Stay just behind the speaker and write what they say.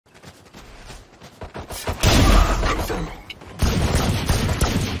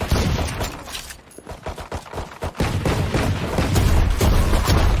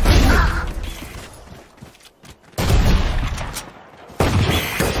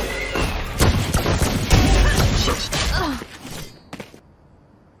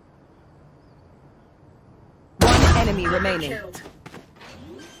remaining.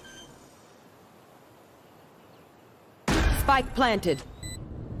 Spike planted.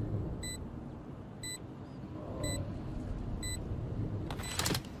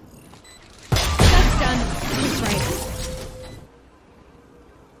 That's done. He's right.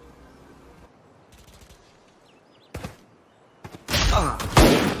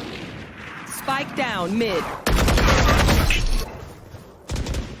 Spike down mid.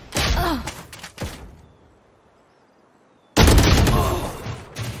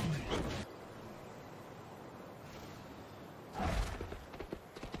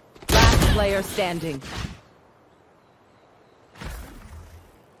 Last player standing.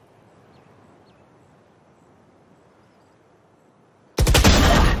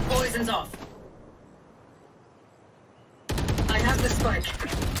 Poison's off. I have the spike.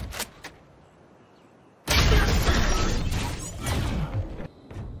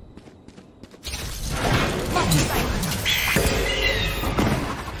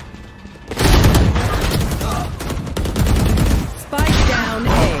 Spike down A.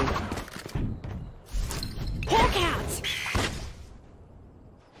 Hawk out.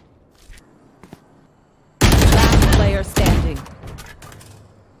 Last player standing.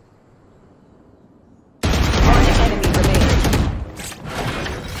 One enemy remaining.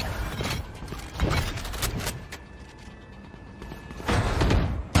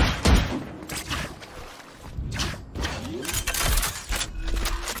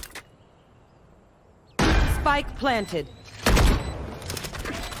 Spike planted.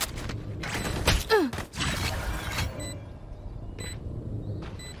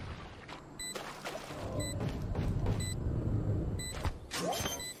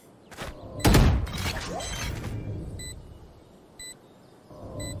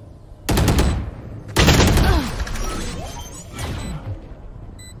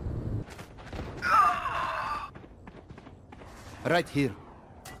 Right here.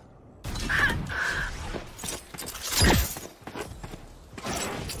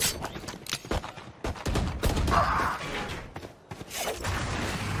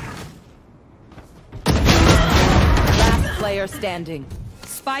 Last player standing.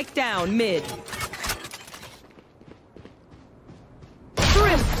 Spike down mid.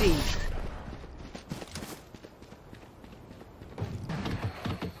 Thrifty.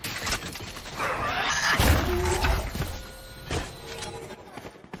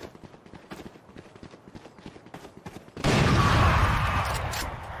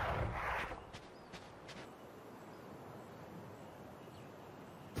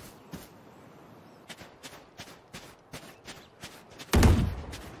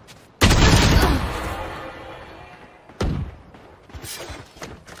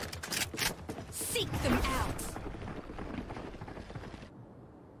 Seek them out.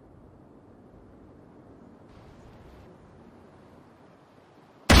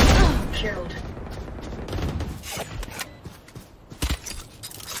 Killed.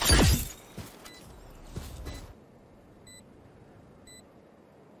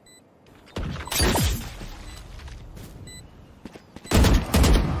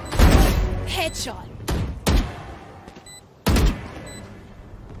 Headshot.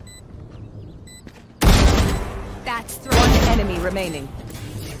 That's three. One enemy remaining.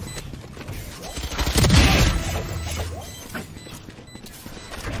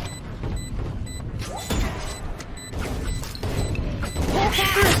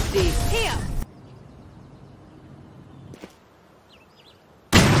 Thrifty. Here.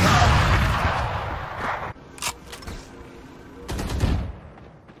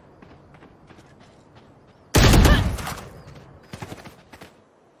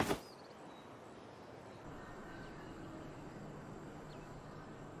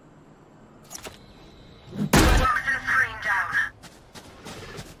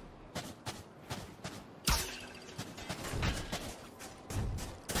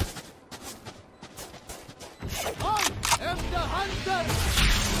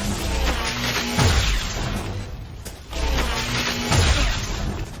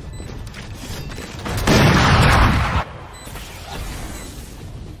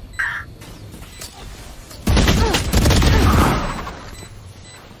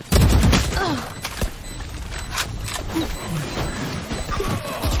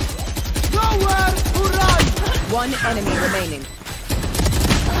 One enemy remaining.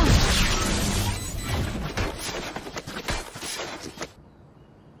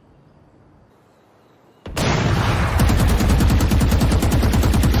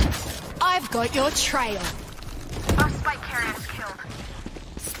 I've got your trail. Our spike carrier's killed.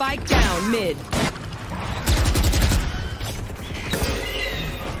 Spike down mid.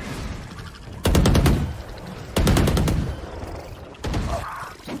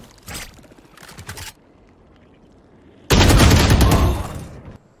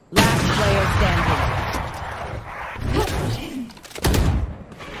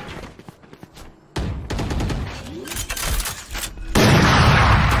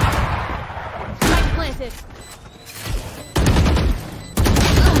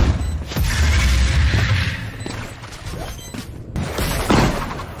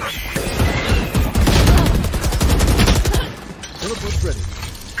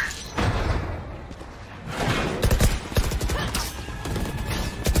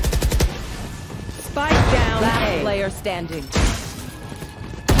 Last player standing.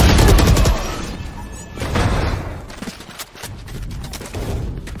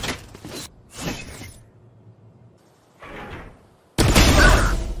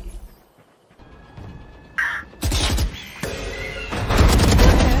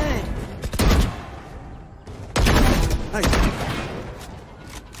 Hey.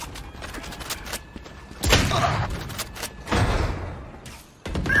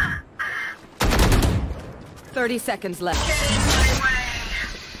 30 seconds left.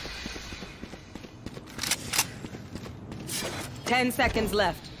 10 seconds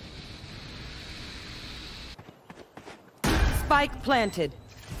left. Spike planted.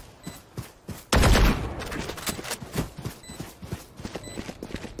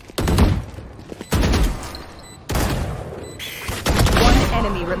 One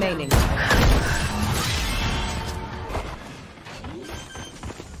enemy remaining.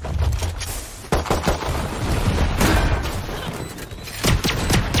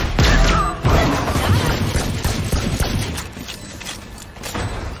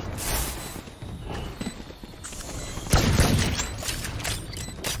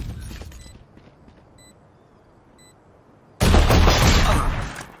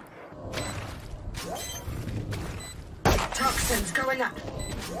 Toxins going up.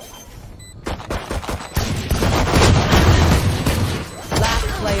 Last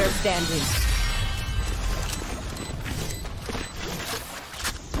player standing.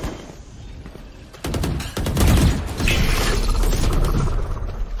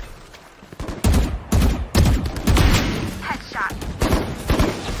 Headshot.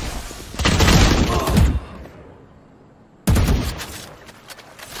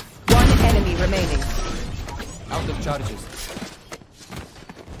 One enemy remaining. Out of charges.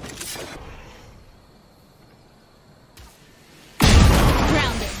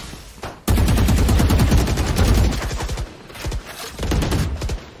 Grounded.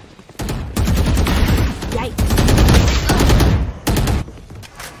 Yikes.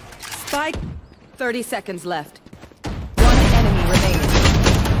 Spike. 30 seconds left. One enemy remaining.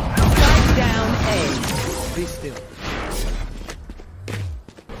 Spike down A. Be still.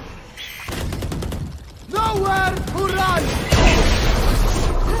 Nowhere to run!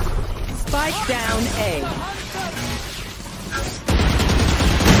 Spike down A.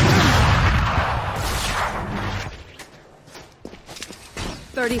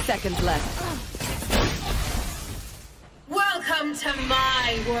 Thirty seconds left. Welcome to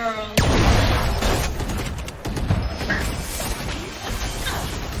my world.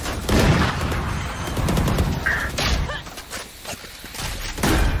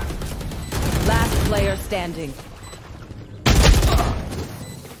 Last player standing.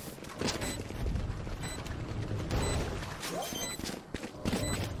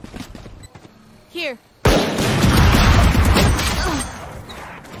 Here.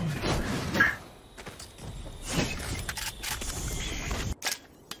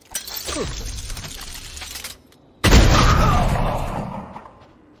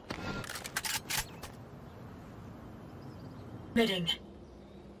 Bidding.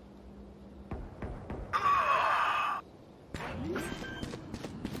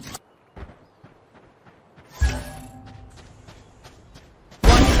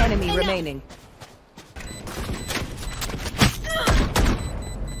 One enemy remaining.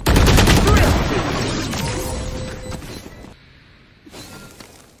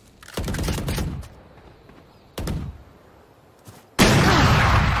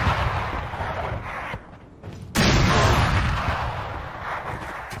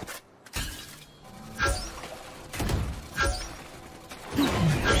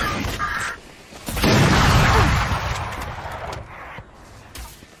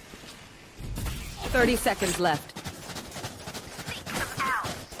 Thirty seconds left.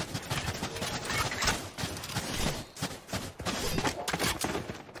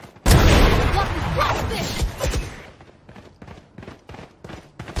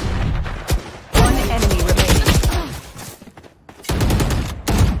 One enemy remaining.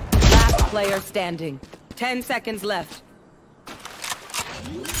 Last player standing. 10 seconds left.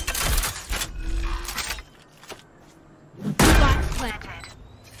 Spot planted.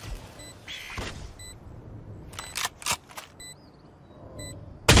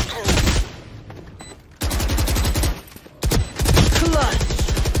 Clutch.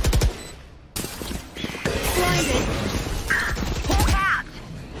 Blinded. Pull out.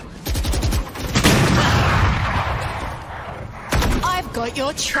 I've got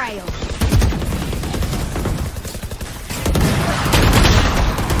your trail.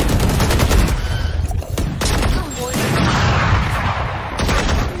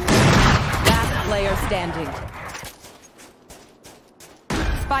 Last player player standing.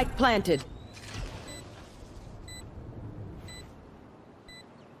 Spike planted.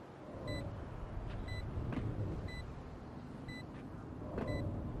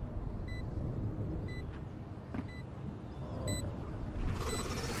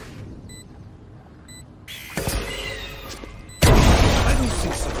 I don't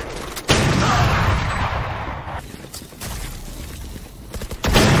think so.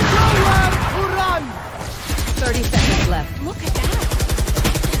 Nowhere to run! 30 seconds left. Look at that.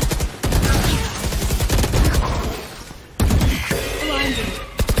 Blinded.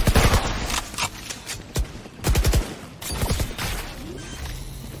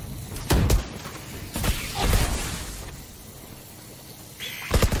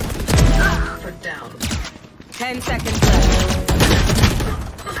 Put down. 10 seconds left.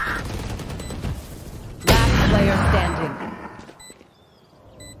 Last player standing.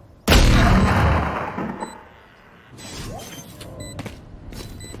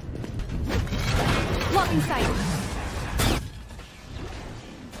 Blocking sight.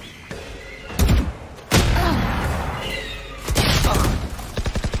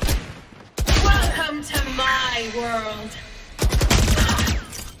 Welcome to my world.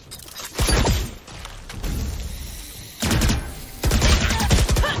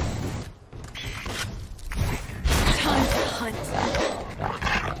 Time to hunt.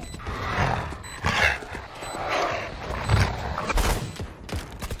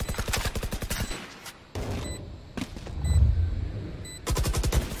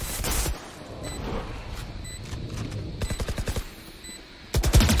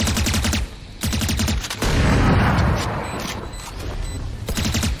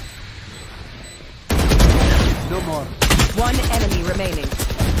 No more. One enemy remaining.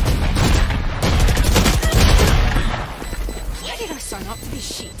 Why did I sign up for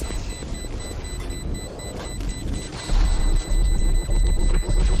this shit?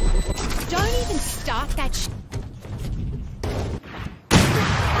 Don't even start that shit.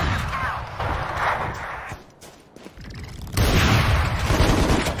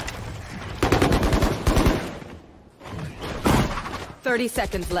 Thirty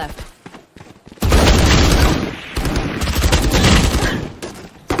seconds left.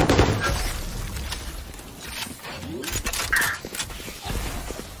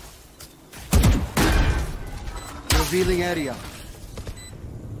 Revealing area.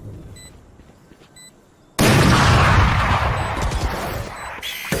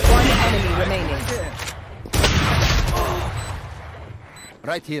 One enemy remaining.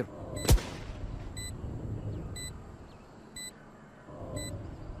 Right here.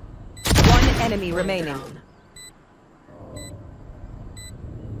 One enemy remaining.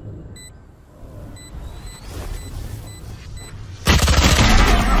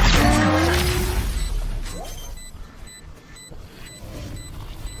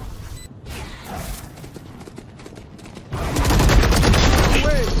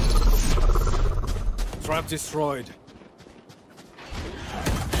 Trap destroyed.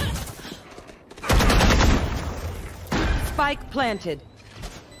 Spike planted.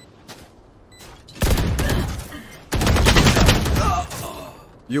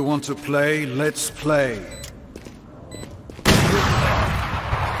 You want to play? Let's play.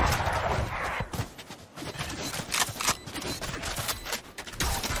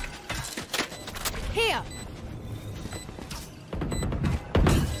 Here.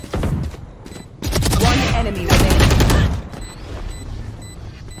 One enemy remaining.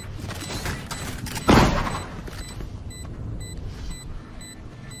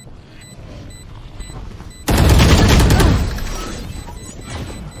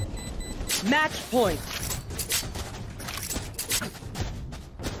 Match point.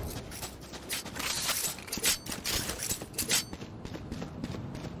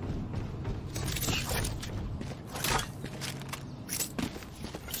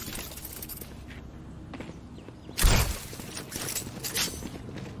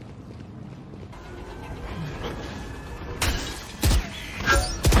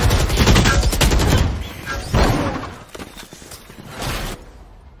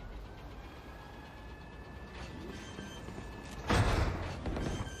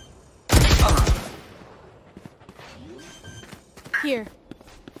 Here.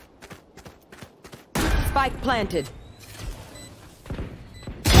 Spike planted.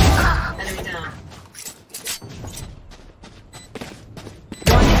 Enemy down.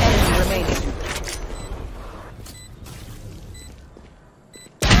 One enemy remaining.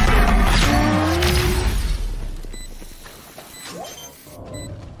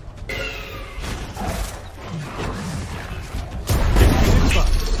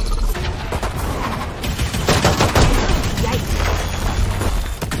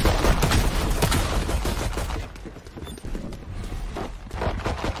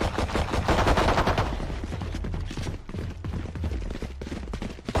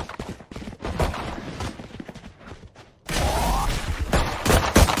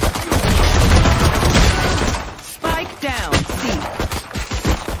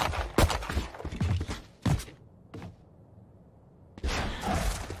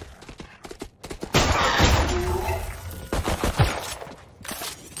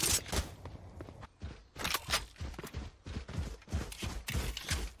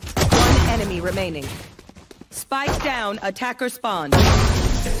 remaining. Spike down, attacker spawn.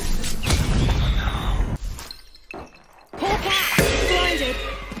 Hawk out! Blinded!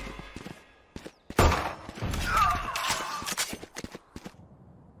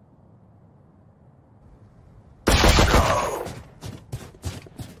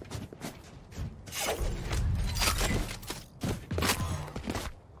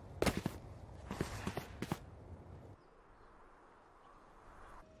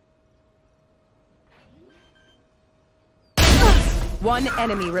 One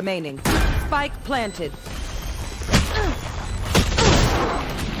enemy remaining. Spike planted.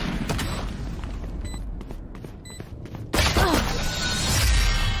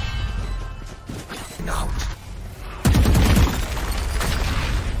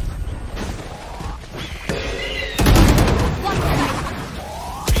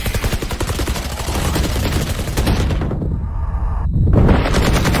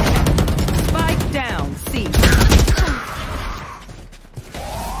 Spike down, C.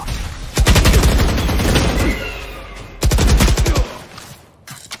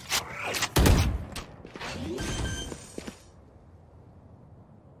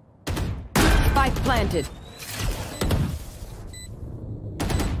 Spike planted.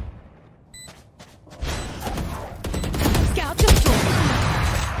 Scout destroyed!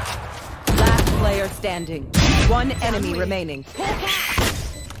 Last player standing. One enemy remaining. Hawk out!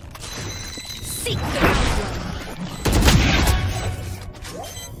 Seek the outbreak!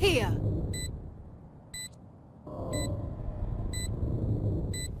 Here!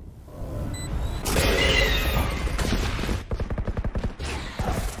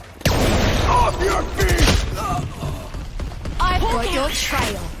 Off your feet! I've got your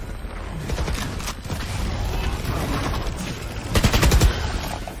trail!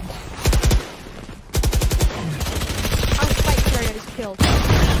 Our spike carrier is killed.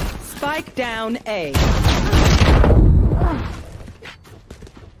 Spike down, A.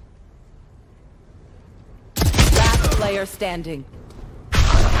 Last player standing.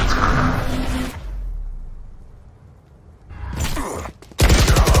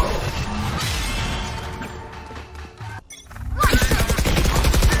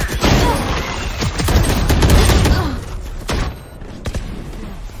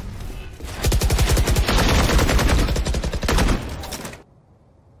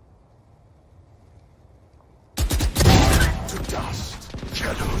 To dust.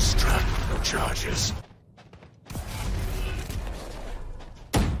 Shadow strap. No charges.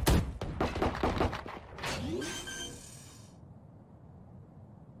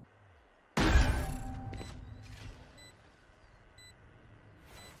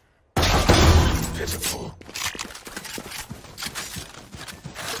 Pitiful.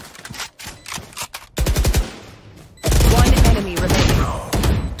 One enemy remaining.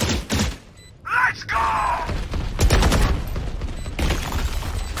 Let's go!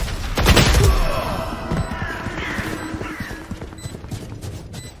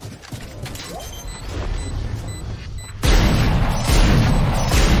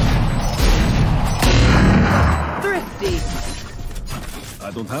 Thrifty.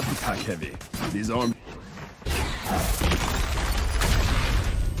 I don't have to pack heavy. These are...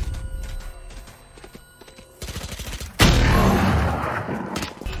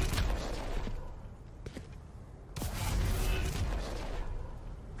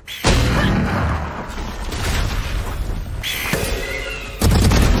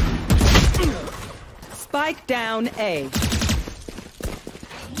 Spike down, A.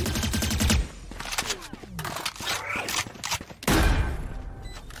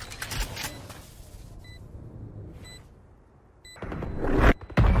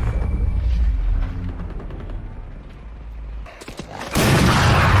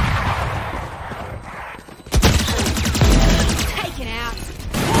 Taken out!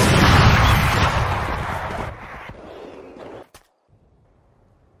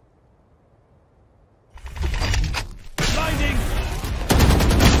 Blinding!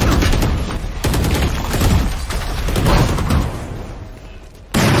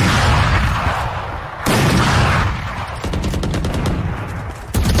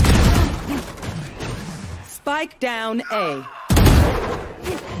 Spike down, A.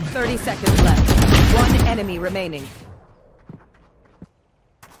 30 seconds left. One enemy remaining.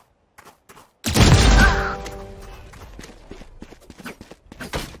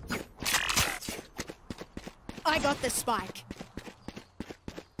 I got the spike.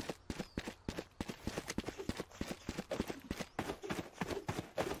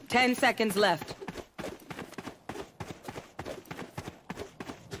 Ten seconds left.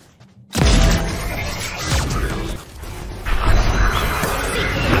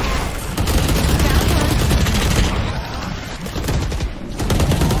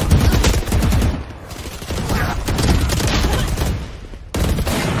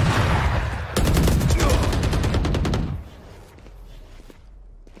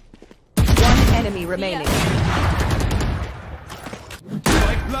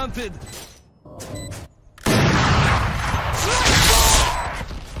 planted.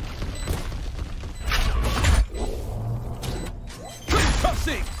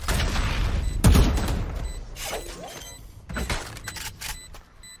 Concussing.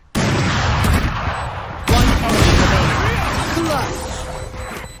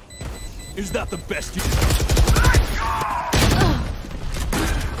 Is that the best you can?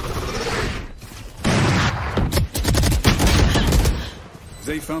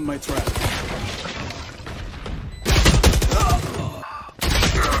 They found my trap.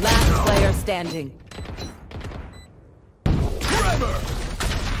 Last player standing. Trevor!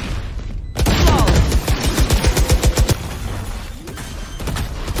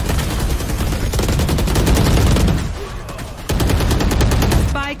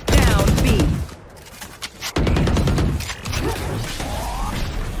 Spike down B.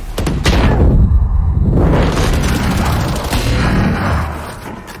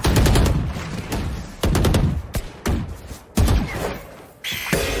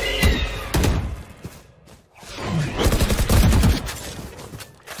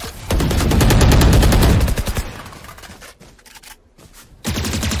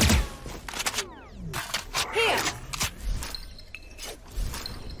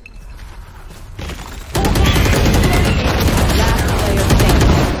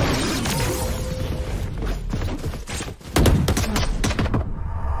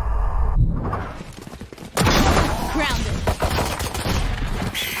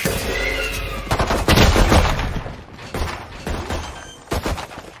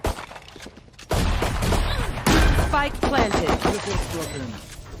 Spike planted.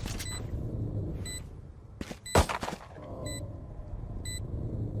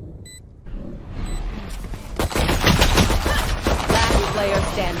 Last player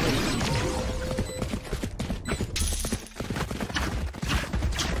standing.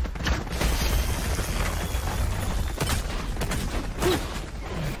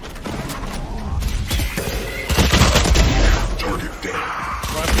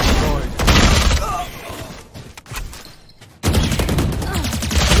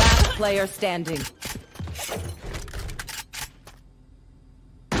 Player standing.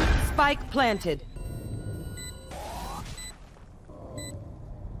 Spike planted.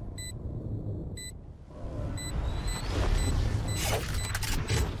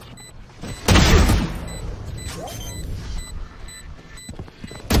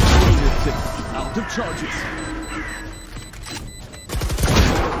 Out of charges.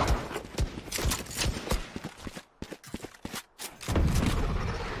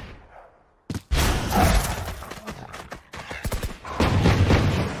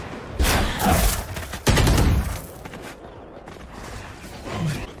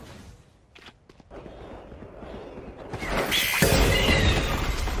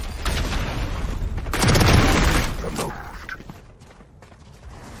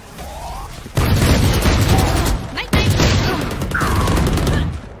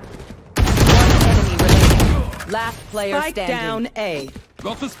 Last player Spike standing. down A.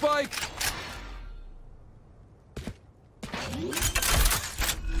 Got the spike.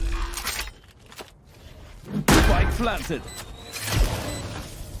 Spike planted.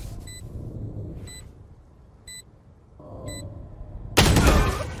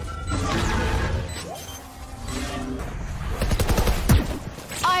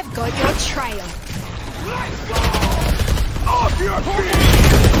 I've got your trail. Off your feet!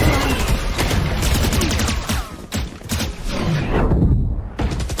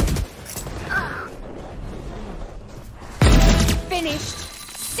 Finished.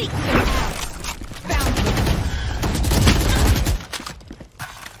 Seek them out. Found them.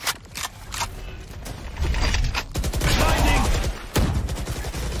 Blinding.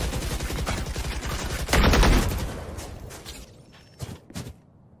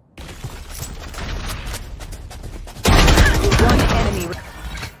 One enemy.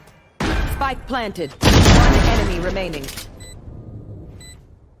 Spike planted. One enemy remaining.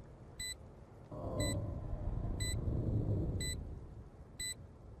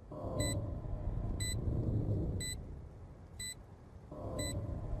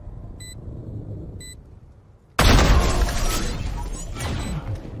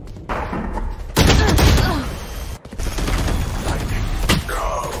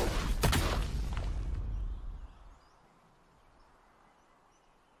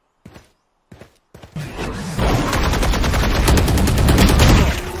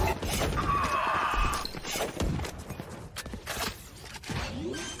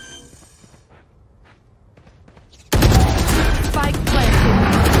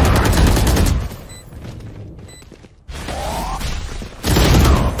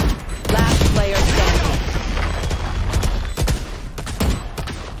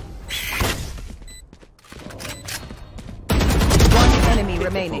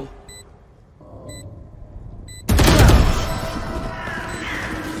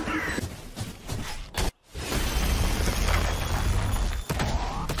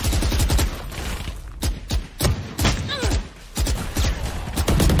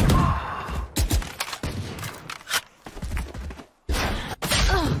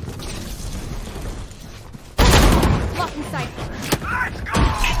 Blocking sight.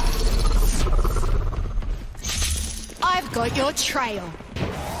 I've got your trail.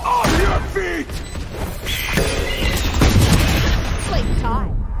 On your feet! Sleep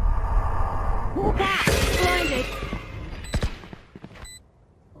tight. Pull back. Blinded.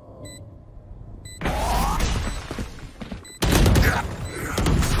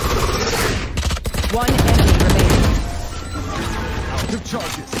 One enemy remaining. Out of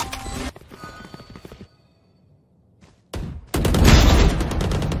charges.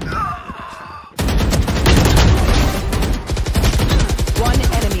 One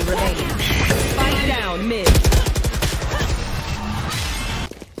enemy remaining. Spike down mid.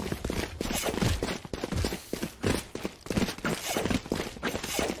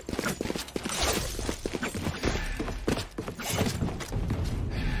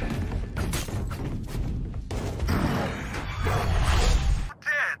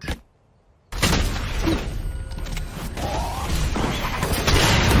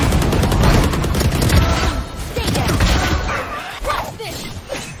 Stay down. What's this?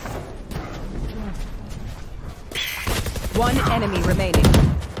 One enemy remaining.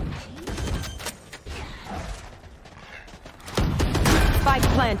 Spike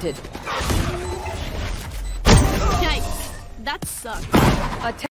planted. Yikes. That sucks. Attack.